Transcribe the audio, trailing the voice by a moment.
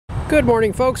Good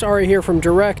morning, folks. Ari here from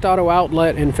Direct Auto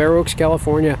Outlet in Fair Oaks,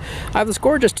 California. I have this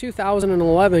gorgeous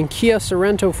 2011 Kia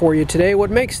Sorento for you today. What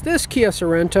makes this Kia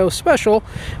Sorento special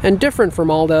and different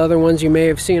from all the other ones you may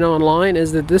have seen online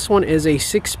is that this one is a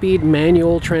 6-speed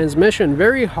manual transmission.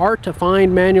 Very hard to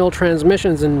find manual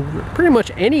transmissions in pretty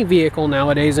much any vehicle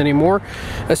nowadays anymore,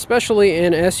 especially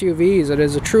in SUVs. It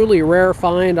is a truly rare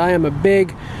find. I am a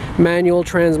big manual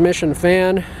transmission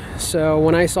fan. So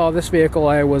when I saw this vehicle,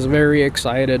 I was very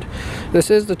excited.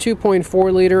 This is the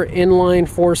 2.4 liter inline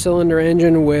 4-cylinder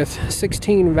engine with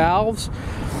 16 valves.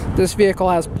 This vehicle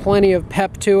has plenty of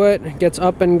pep to it. It gets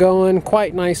up and going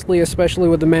quite nicely, especially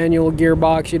with the manual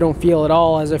gearbox. You don't feel at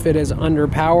all as if it is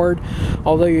underpowered,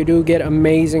 although you do get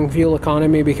amazing fuel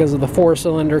economy because of the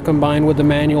 4-cylinder combined with the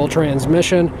manual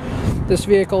transmission. This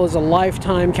vehicle is a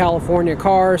lifetime California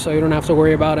car, so you don't have to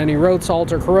worry about any road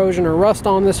salt or corrosion or rust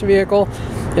on this vehicle.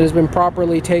 It has been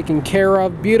properly taken care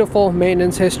of. Beautiful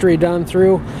maintenance history done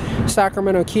through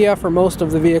Sacramento Kia for most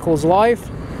of the vehicle's life.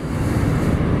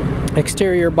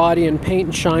 Exterior body and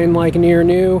paint shine like near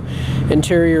new.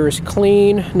 Interior is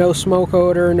clean, no smoke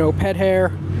odor, no pet hair.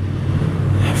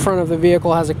 Front of the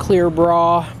vehicle has a clear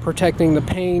bra protecting the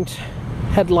paint.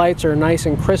 Headlights are nice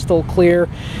and crystal clear,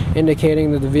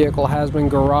 indicating that the vehicle has been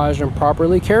garaged and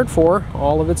properly cared for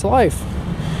all of its life.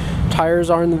 Tires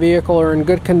are in the vehicle are in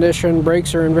good condition,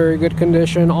 brakes are in very good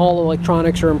condition, all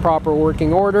electronics are in proper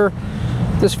working order.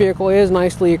 This vehicle is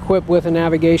nicely equipped with a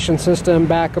navigation system,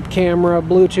 backup camera,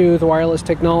 Bluetooth, wireless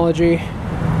technology,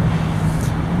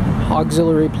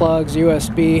 auxiliary plugs,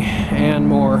 USB, and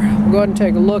more. We'll go ahead and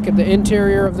take a look at the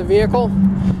interior of the vehicle.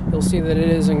 You'll see that it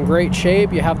is in great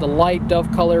shape. You have the light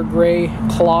dove color gray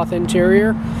cloth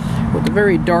interior with the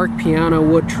very dark piano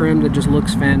wood trim that just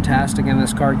looks fantastic in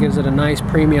this car. Gives it a nice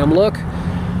premium look.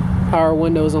 Power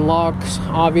windows and locks,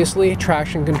 obviously.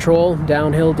 Traction control,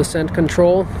 downhill descent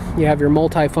control. You have your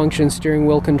multi-function steering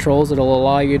wheel controls that will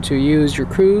allow you to use your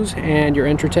cruise and your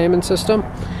entertainment system.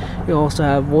 You also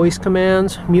have voice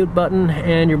commands, mute button,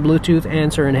 and your Bluetooth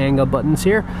answer and hang up buttons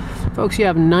here. Folks, you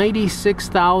have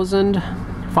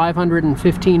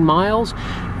 96,515 miles,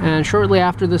 and shortly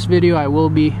after this video I will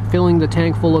be filling the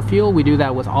tank full of fuel. We do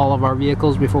that with all of our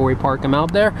vehicles before we park them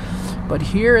out there. But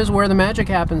here is where the magic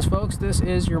happens, folks. This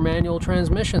is your manual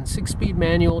transmission, 6-speed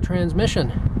manual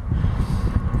transmission.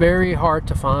 Very hard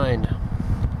to find.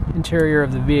 Interior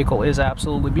of the vehicle is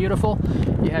absolutely beautiful.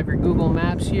 You have your Google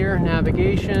Maps here,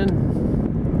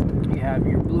 navigation. You have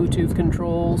your Bluetooth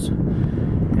controls,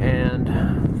 and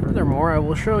furthermore, I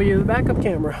will show you the backup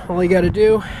camera. All you got to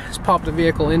do is pop the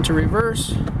vehicle into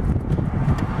reverse,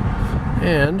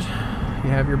 and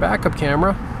you have your backup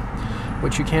camera,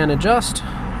 which you can adjust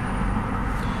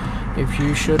if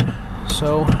you should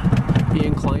so be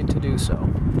inclined to do so.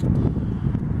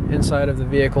 Inside of the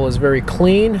vehicle is very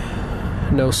clean.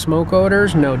 No smoke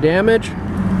odors, no damage.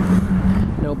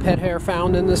 No pet hair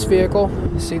found in this vehicle.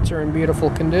 Seats are in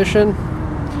beautiful condition.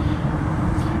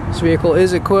 This vehicle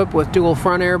is equipped with dual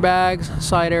front airbags,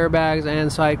 and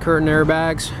side curtain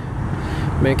airbags,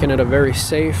 making it a very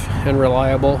safe and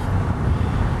reliable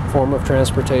form of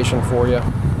transportation for you.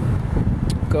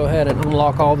 Go ahead and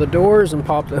unlock all the doors and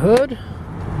pop the hood.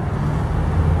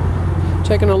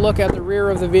 Taking a look at the rear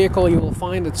of the vehicle, you will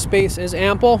find that space is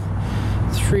ample.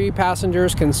 3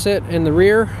 passengers can sit in the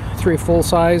rear. 3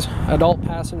 full-size adult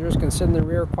passengers can sit in the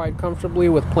rear quite comfortably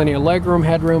with plenty of legroom,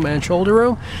 headroom, and shoulder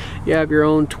room. You have your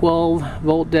own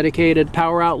 12-volt dedicated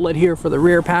power outlet here for the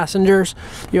rear passengers.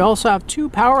 You also have 2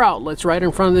 power outlets right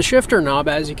in front of the shifter knob,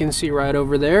 as you can see right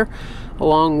over there,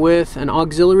 along with an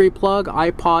auxiliary plug,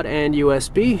 iPod, and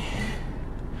USB.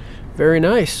 Very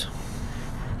nice.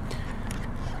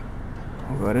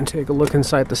 We'll go ahead and take a look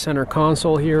inside the center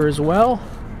console here as well.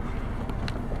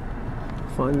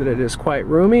 Find that it is quite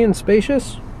roomy and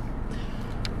spacious.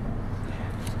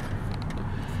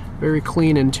 Very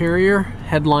clean interior.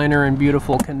 Headliner in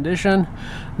beautiful condition.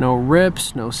 No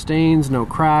rips, no stains, no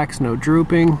cracks, no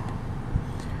drooping.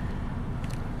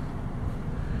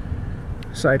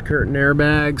 Side curtain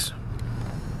airbags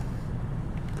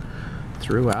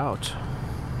throughout.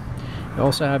 You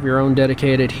also have your own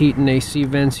dedicated heat and AC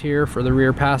vents here for the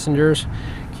rear passengers,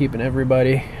 keeping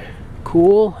everybody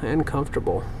cool and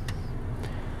comfortable.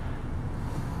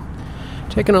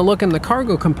 Taking a look in the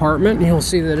cargo compartment, you'll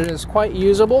see that it is quite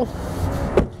usable.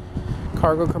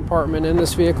 Cargo compartment in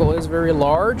this vehicle is very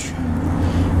large.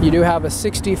 You do have a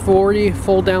 60-40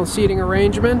 fold-down seating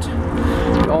arrangement.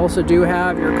 You also do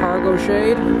have your cargo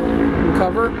shade and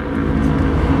cover.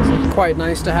 It's quite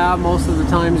nice to have. Most of the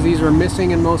times these are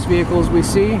missing in most vehicles we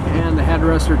see, and the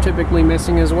headrests are typically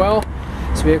missing as well.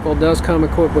 This vehicle does come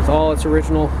equipped with all its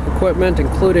original equipment,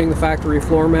 including the factory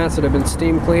floor mats that have been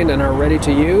steam cleaned and are ready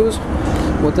to use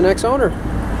with the next owner.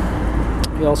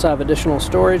 You also have additional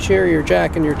storage here, your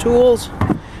jack and your tools,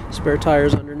 spare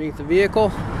tires underneath the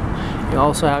vehicle. You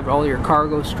also have all your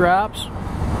cargo straps,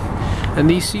 and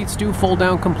these seats do fold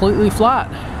down completely flat.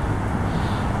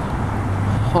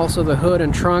 Also, the hood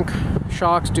and trunk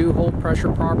shocks do hold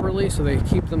pressure properly, so they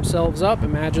keep themselves up.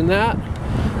 Imagine that.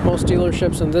 Most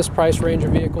dealerships in this price range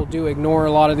of vehicle do ignore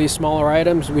a lot of these smaller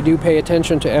items. We do pay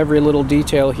attention to every little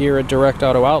detail here at Direct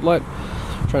Auto Outlet,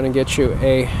 trying to get you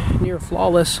a near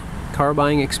flawless car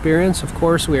buying experience. Of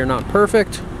course, we are not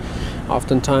perfect.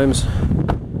 Oftentimes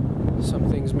some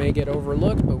things may get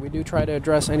overlooked, but we do try to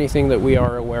address anything that we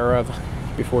are aware of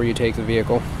before you take the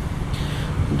vehicle.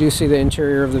 You do see the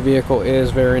interior of the vehicle is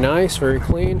very nice, very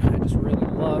clean. I just really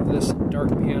love this dark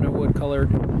piano wood colored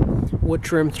wood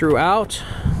trim throughout.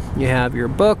 You have your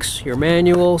books, your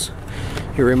manuals,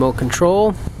 your remote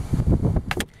control,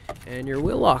 and your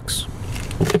wheel locks.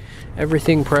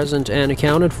 Everything present and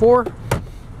accounted for.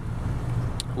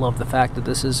 Love the fact that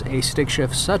this is a stick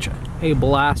shift, such a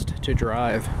blast to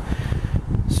drive.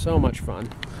 So much fun.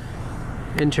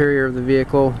 Interior of the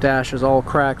vehicle, dash is all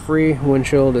crack free,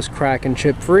 windshield is crack and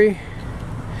chip free.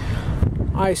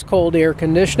 Ice cold air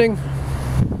conditioning.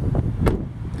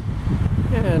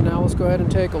 And now let's go ahead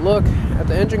and take a look at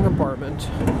the engine compartment.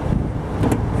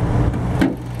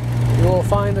 You will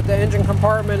find that the engine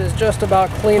compartment is just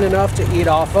about clean enough to eat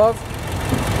off of.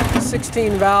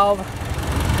 16 valve,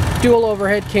 dual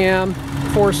overhead cam,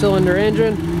 4-cylinder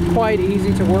engine, quite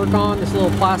easy to work on. This little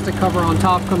plastic cover on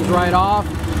top comes right off.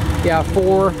 You have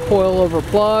 4 coilover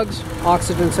plugs,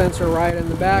 oxygen sensor right in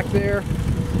the back there,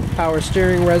 power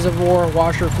steering reservoir,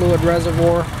 washer fluid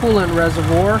reservoir, coolant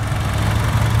reservoir,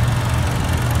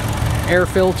 air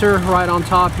filter right on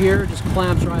top here, just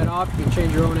clamps right off. You can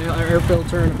change your own air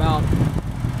filter in about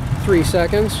 3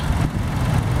 seconds.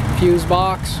 Fuse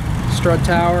box, strut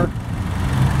tower,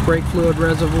 brake fluid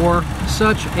reservoir.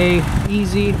 Such a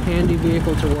easy, handy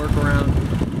vehicle to work around.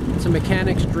 It's a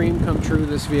mechanic's dream come true,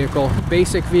 this vehicle.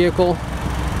 Basic vehicle,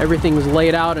 everything is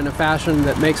laid out in a fashion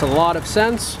that makes a lot of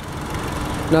sense.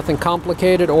 Nothing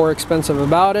complicated or expensive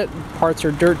about it. Parts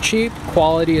are dirt cheap,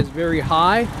 quality is very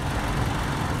high.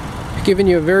 Giving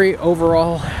you a very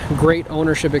overall great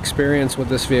ownership experience with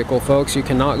this vehicle, folks. You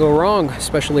cannot go wrong,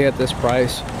 especially at this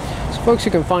price. So folks, you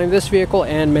can find this vehicle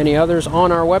and many others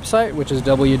on our website, which is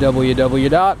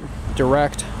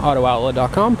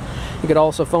www.directauto.com. You could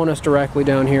also phone us directly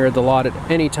down here at the lot at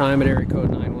any time at area code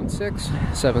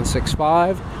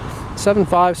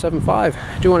 916-765-7575.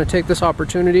 I do want to take this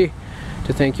opportunity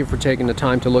to thank you for taking the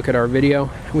time to look at our video.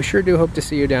 We sure do hope to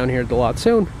see you down here at the lot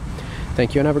soon.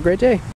 Thank you and have a great day.